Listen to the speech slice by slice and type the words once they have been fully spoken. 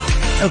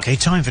Okay,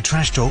 time for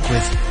Trash Talk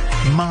with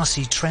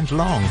Marcy Trent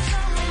Long.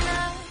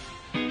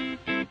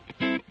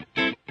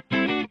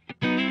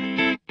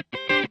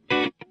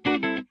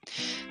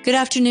 Good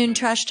afternoon,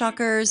 Trash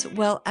Talkers.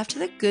 Well, after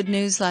the good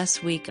news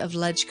last week of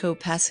LegCo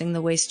passing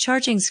the waste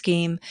charging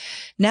scheme,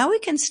 now we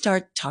can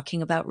start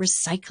talking about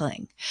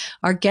recycling.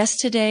 Our guest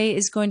today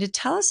is going to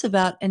tell us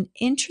about an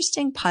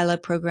interesting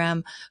pilot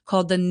program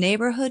called the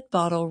Neighborhood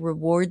Bottle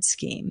Reward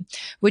Scheme,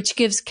 which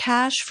gives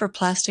cash for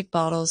plastic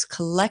bottles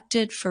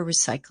collected for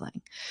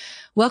recycling.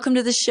 Welcome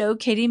to the show,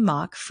 Katie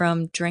Mock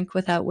from Drink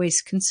Without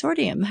Waste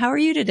Consortium. How are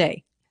you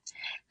today?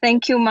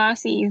 Thank you,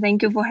 Marcy.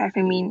 Thank you for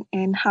having me.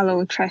 And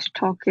hello, Trash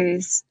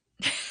Talkers.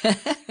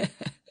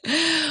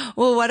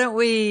 Well, why don't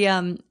we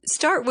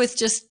start with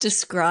just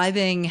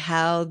describing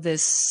how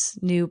this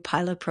new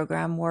pilot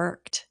program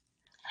worked?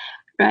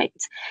 Right.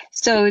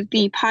 So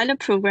the pilot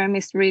program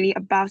is really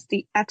about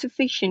the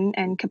activation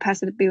and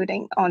capacity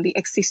building on the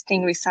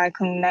existing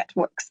recycling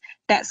networks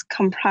that's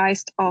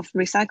comprised of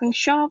recycling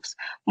shops,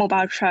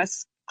 mobile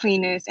trucks,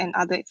 cleaners, and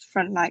other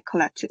frontline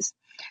collectors.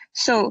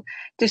 So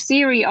the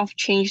theory of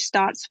change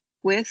starts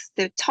with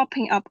the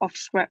topping up of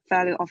scrap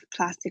value of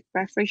plastic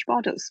beverage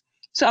bottles.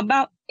 So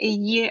about a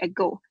year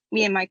ago,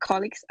 me and my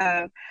colleagues,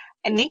 and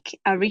Nick,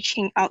 are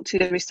reaching out to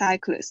the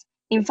recyclers,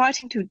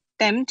 inviting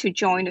them to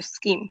join the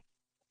scheme.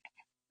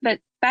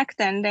 But back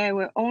then, there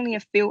were only a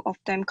few of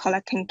them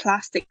collecting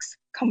plastics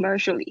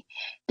commercially.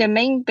 Their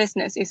main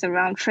business is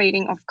around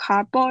trading of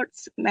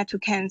cardboards, metal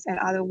cans, and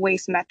other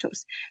waste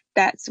metals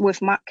that's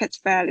with market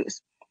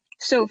values.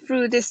 So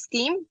through this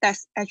scheme,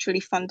 that's actually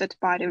funded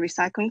by the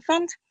Recycling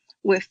Fund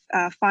with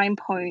a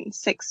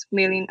 5.6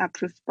 million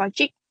approved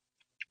budget,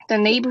 the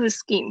neighborhood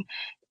scheme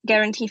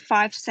guarantee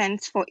 5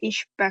 cents for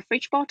each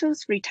beverage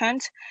bottles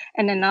returned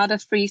and another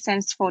 3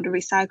 cents for the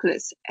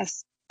recyclers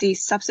as the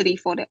subsidy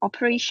for the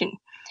operation.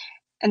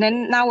 And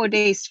then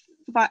nowadays,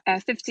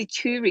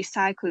 52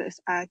 recyclers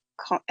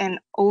and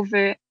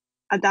over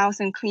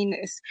 1,000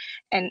 cleaners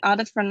and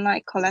other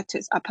frontline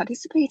collectors are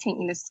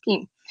participating in the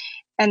scheme.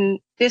 And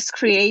this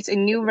creates a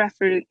new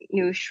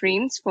revenue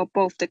streams for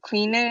both the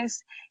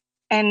cleaners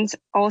and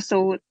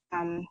also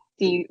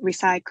the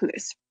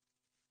recyclers.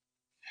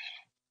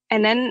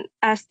 And then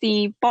as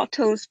the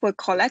bottles were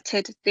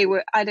collected, they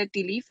were either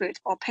delivered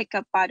or picked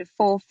up by the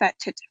 4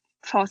 vetted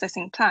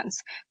processing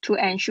plants to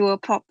ensure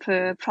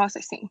proper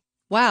processing.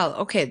 Wow.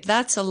 Okay.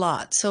 That's a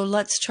lot. So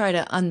let's try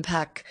to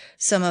unpack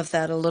some of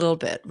that a little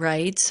bit,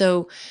 right?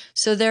 So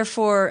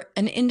therefore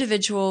an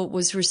individual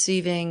was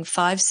receiving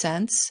 5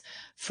 cents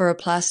for a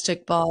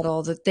plastic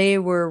bottle that they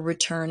were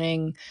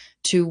returning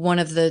to one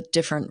of the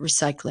different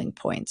recycling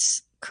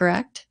points,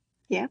 correct?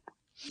 Yeah.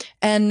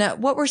 And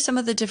what were some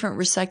of the different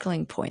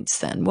recycling points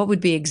then? What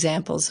would be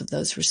examples of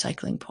those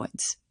recycling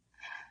points?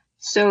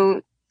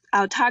 So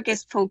our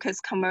targets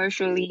focus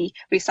commercially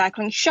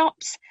recycling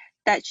shops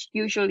that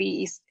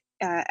usually is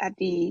at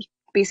the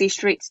busy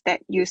streets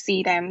that you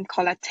see them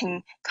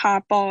collecting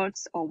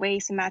cardboards or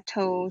waste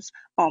metals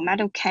or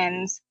metal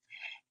cans.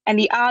 And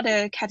the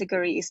other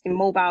category is the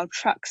mobile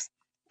trucks.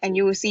 And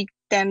you will see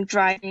them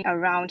driving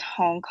around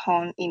Hong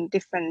Kong in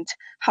different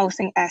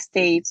housing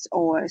estates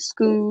or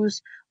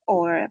schools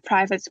or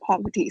private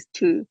properties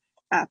to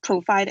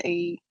provide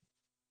a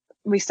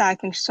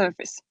recycling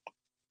service.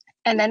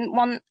 And then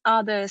one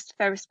other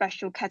very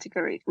special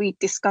category we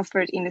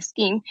discovered in the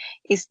scheme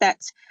is that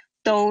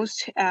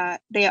those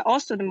they are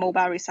also the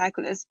mobile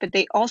recyclers, but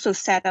they also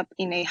set up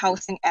in a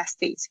housing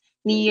estate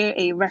near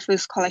a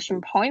refuse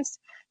collection points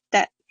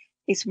that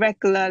is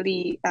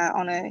regularly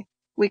on a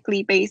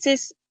weekly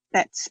basis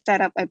that set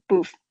up a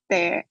booth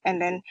there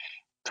and then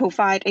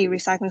provide a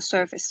recycling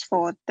service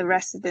for the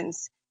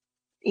residents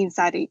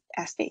inside the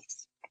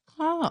estates.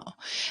 Oh,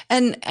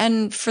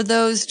 and for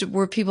those,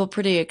 were people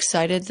pretty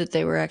excited that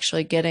they were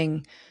actually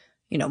getting,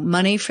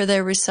 money for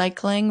their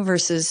recycling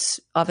versus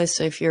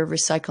obviously if you're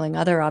recycling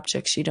other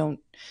objects, you don't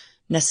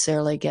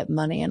necessarily get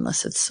money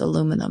unless it's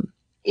aluminum.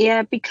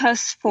 Yeah,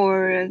 because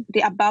for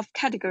the above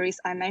categories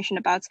I mentioned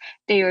about,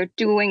 they are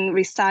doing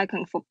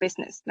recycling for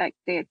business, like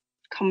they're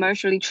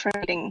commercially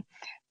trading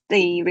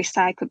the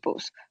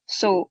recyclables.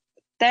 So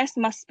there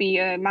must be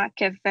a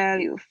market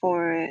value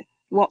for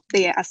what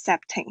they are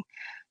accepting.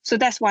 So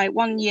that's why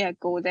 1 year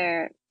ago,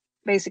 there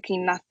basically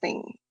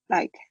nothing,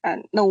 like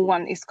no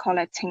one is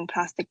collecting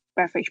plastic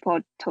beverage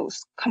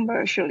bottles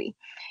commercially.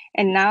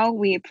 And now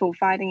we are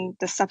providing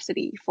the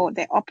subsidy for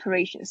their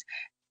operations.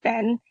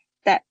 Then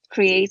that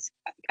creates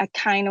a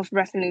kind of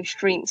revenue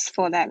streams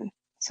for them.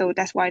 So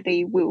that's why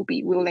they will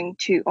be willing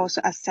to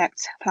also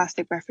accept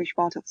plastic beverage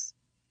bottles.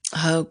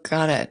 Oh,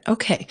 got it.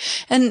 Okay.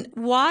 And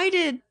why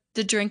did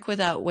the Drink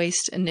Without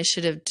Waste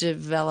initiative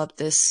develop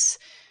this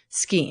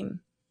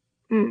scheme?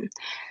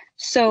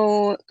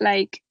 So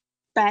like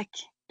back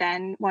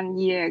then, 1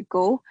 year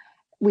ago,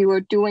 we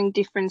were doing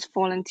different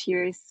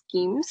volunteer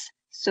schemes.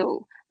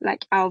 So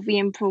like our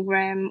VM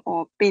program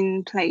or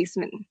bin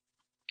placement.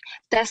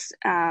 That's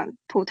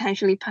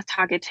potentially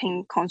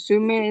targeting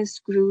consumers,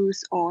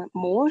 schools, or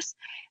malls.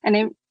 And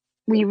then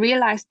we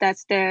realized that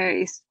there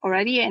is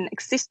already an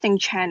existing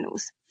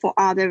channels for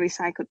other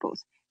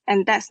recyclables,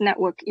 and that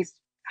network is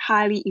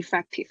highly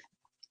effective.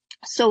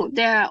 So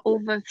there are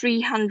over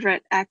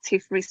 300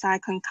 active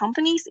recycling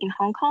companies in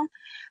Hong Kong,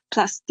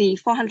 plus the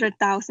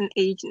 400,000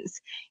 agents,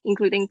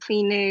 including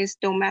cleaners,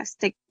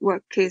 domestic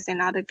workers,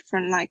 and other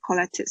frontline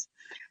collectors.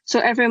 So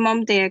every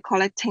month they are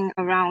collecting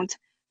around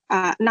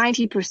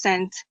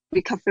 90%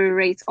 recovery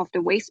rates of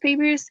the waste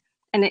papers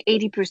and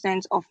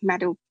 80% of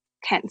metal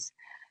cans.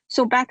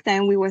 So back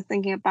then we were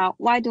thinking about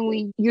why don't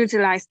we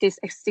utilize these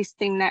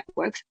existing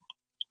networks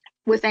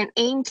with an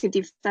aim to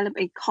develop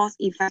a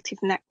cost-effective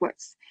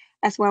networks,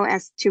 as well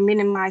as to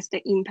minimize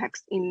the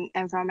impacts in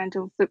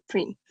environmental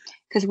footprint,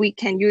 because we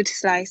can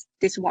utilize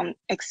this one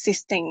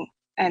existing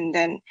and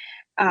then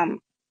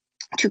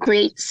to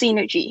create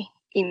synergy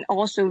in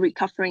also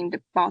recovering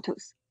the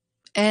bottles.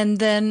 And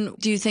then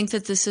do you think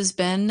that this has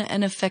been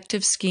an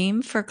effective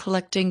scheme for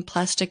collecting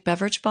plastic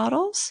beverage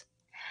bottles?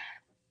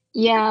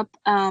 Yeah,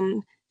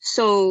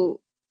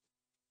 so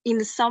in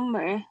the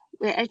summer,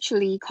 we're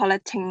actually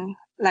collecting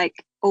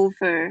like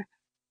over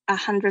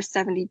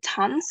 170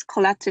 tons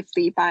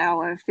collectively by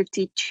our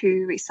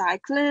 52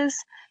 recyclers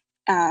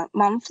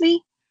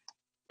monthly.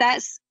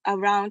 That's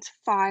around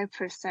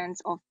 5%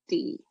 of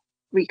the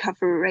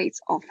recovery rates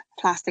of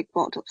plastic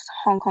bottles,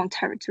 Hong Kong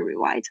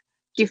territory-wide,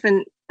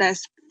 given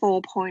there's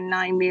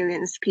 4.9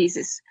 million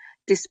pieces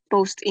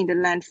disposed in the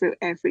landfill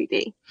every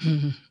day.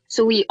 Mm-hmm.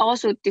 So we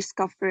also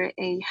discovered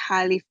a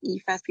highly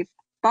effective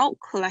bulk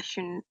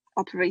collection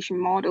operation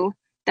model.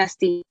 That's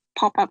the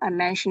pop-up I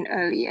mentioned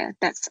earlier,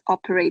 that's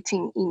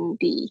operating in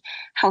the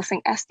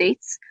housing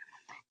estates.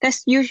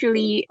 That's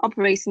usually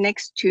operates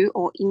next to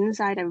or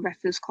inside the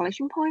refuse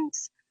collection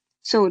points.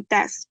 So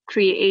that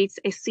creates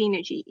a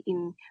synergy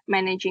in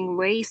managing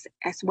waste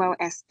as well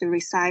as the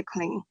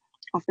recycling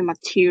of the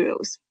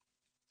materials.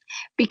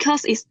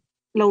 Because it's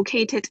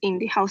located in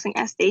the housing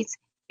estates,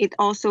 it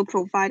also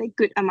provides a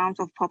good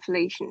amount of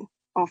population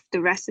of the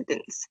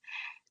residents.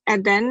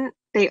 And then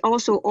they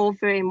also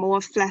offer a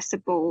more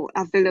flexible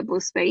available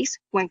space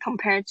when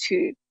compared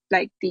to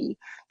like the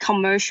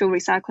commercial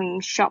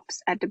recycling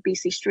shops at the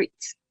busy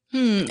streets.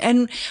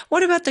 And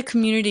what about the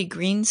community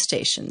green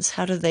stations?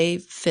 How do they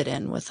fit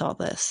in with all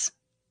this?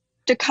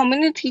 The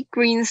community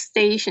green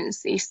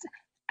stations is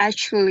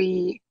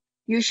actually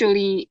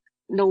usually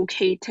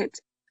located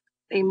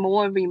a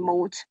more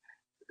remote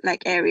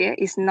like area,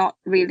 is not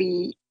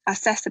really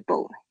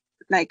accessible.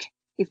 Like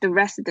if the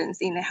residents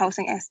in the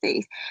housing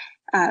estate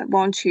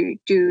want to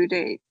do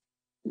the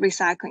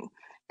recycling.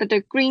 But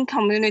the green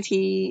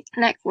community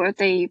network,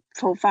 they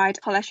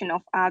provide collection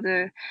of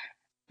other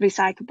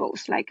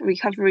recyclables, like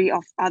recovery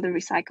of other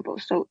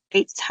recyclables. So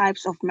 8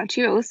 types of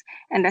materials,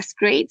 and that's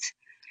great.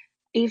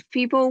 If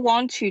people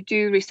want to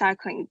do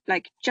recycling,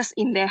 like just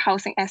in their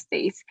housing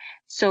estates,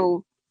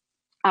 so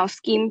our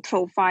scheme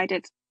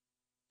provided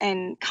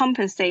and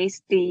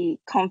compensates the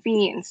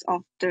convenience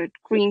of the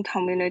green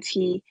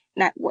community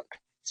network.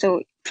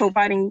 So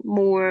providing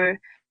more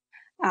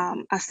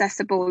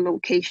accessible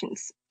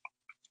locations.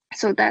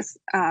 So that's,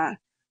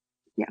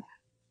 yeah.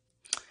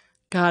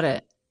 Got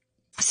it.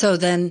 So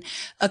then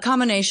a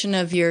combination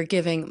of you're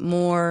giving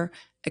more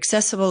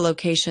accessible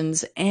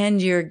locations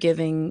and you're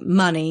giving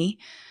money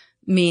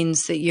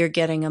means that you're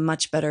getting a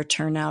much better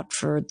turnout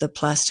for the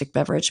plastic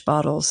beverage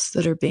bottles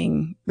that are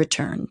being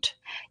returned.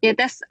 Yeah,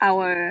 that's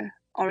our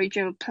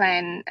original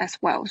plan as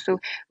well. So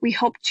we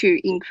hope to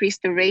increase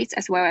the rates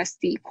as well as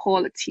the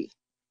quality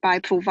by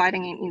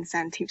providing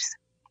incentives.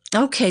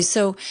 Okay,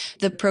 so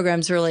the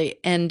program's really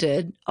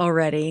ended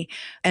already,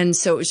 and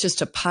so it was just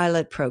a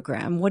pilot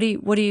program. What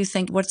do you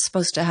think? What's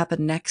supposed to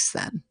happen next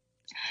then?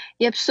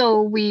 Yep,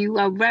 so we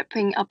are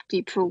wrapping up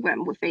the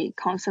program with a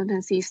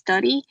consultancy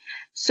study.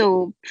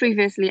 So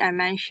previously I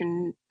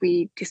mentioned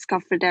we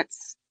discovered that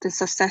the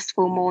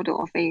successful model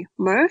of a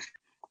MRF,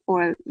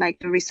 or like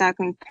the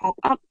recycling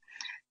pop-up,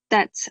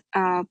 that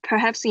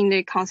perhaps in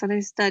the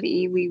consultancy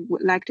study we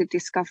would like to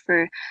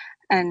discover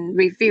and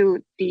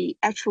review the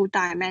actual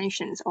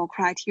dimensions or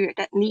criteria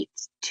that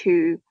needs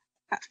to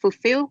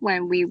fulfill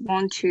when we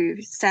want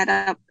to set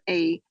up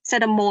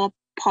more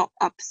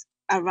pop-ups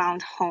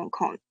around Hong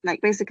Kong, like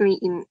basically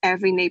in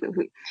every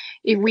neighborhood.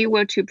 If we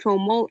were to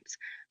promote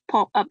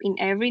pop-up in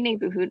every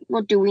neighborhood,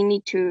 what do we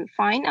need to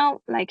find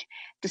out? Like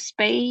the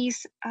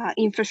space,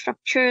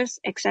 infrastructures,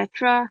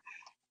 etc.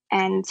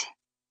 And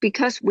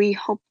because we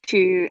hope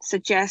to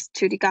suggest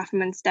to the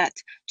governments that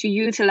to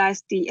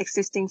utilize the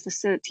existing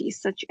facilities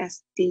such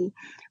as the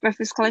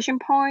refuse collection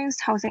points,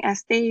 housing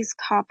estates,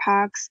 car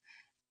parks,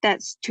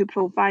 that's to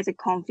provide a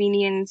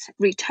convenient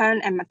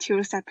return and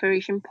material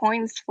separation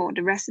points for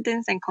the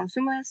residents and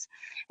consumers.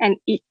 And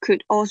it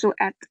could also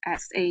act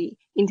as a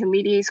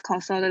intermediate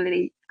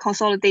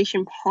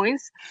consolidation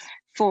points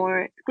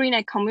for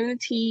green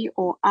community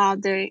or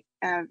other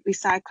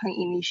recycling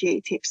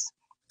initiatives.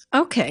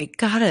 Okay,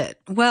 got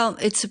it. Well,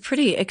 it's a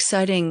pretty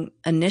exciting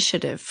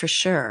initiative for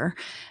sure.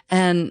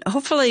 And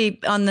hopefully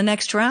on the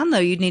next round, though,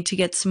 you need to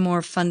get some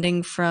more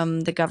funding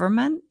from the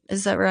government.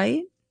 Is that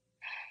right?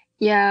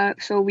 Yeah,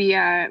 so we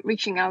are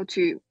reaching out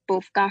to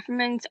both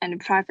governments and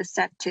private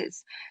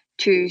sectors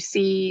to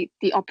see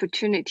the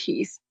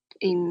opportunities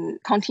in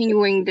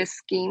continuing this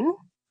scheme.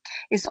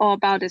 It's all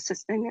about the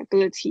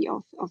sustainability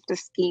of the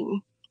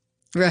scheme.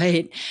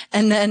 Right.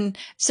 And then,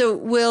 so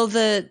will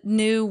the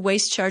new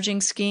waste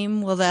charging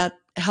scheme, will that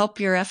help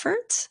your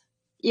efforts?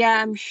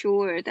 Yeah, I'm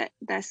sure that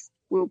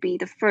will be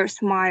the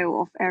first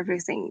mile of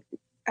everything,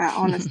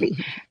 honestly.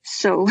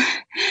 So,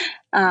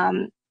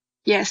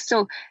 yes,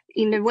 so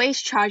in the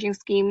waste charging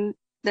scheme,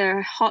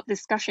 the hot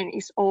discussion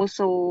is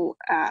also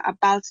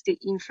about the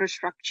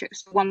infrastructure.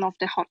 So one of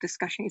the hot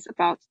discussion is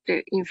about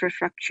the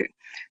infrastructure.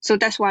 So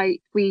that's why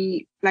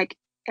we like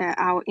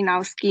in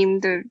our scheme,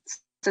 the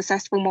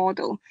successful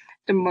model,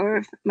 the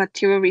MRF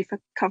material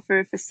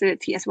recovery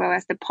facility, as well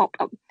as the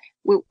pop-up,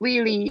 will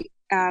really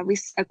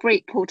with a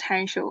great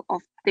potential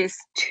of this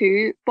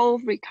to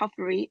both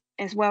recovery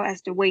as well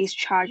as the waste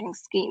charging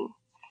scheme.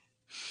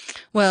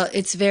 Well,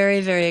 it's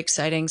very, very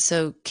exciting.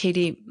 So,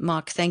 Katie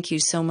Mok, thank you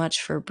so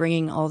much for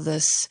bringing all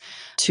this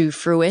to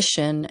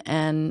fruition.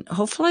 And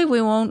hopefully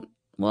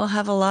we'll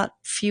have a lot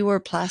fewer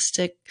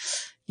plastic,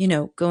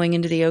 going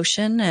into the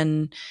ocean,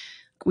 and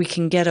we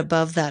can get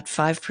above that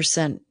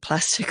 5%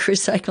 plastic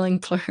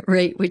recycling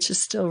rate, which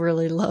is still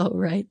really low,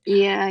 right?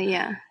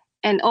 Yeah.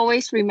 And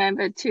always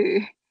remember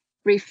to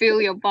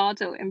refill your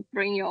bottle and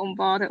bring your own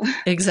bottle.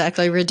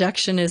 Exactly.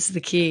 Reduction is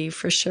the key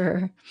for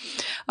sure.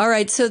 All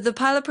right. So the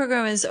pilot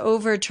program is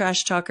over,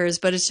 Trash Talkers,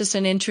 but it's just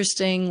an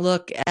interesting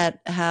look at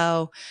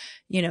how,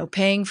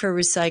 paying for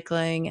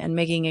recycling and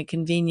making it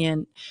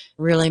convenient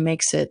really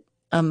makes it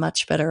a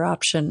much better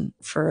option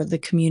for the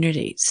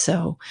community.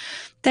 So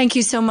thank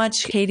you so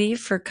much, Katie,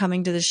 for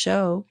coming to the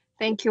show.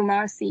 Thank you,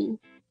 Marcy.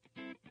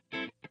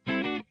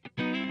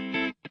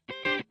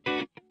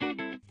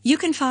 You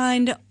can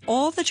find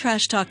all the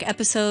Trash Talk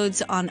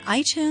episodes on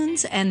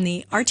iTunes and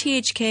the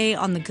RTHK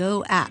On The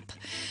Go app.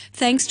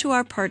 Thanks to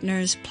our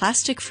partners,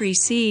 Plastic Free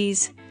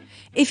Seas.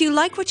 If you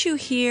like what you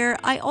hear,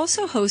 I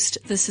also host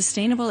the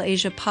Sustainable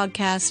Asia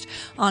podcast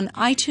on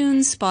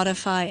iTunes,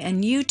 Spotify,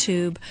 and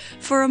YouTube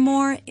for a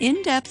more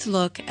in-depth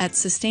look at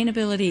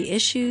sustainability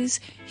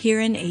issues here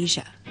in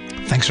Asia.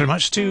 Thanks very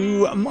much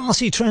to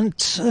Marcy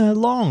Trent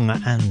Long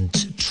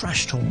and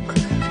Trash Talk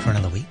for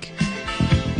another week.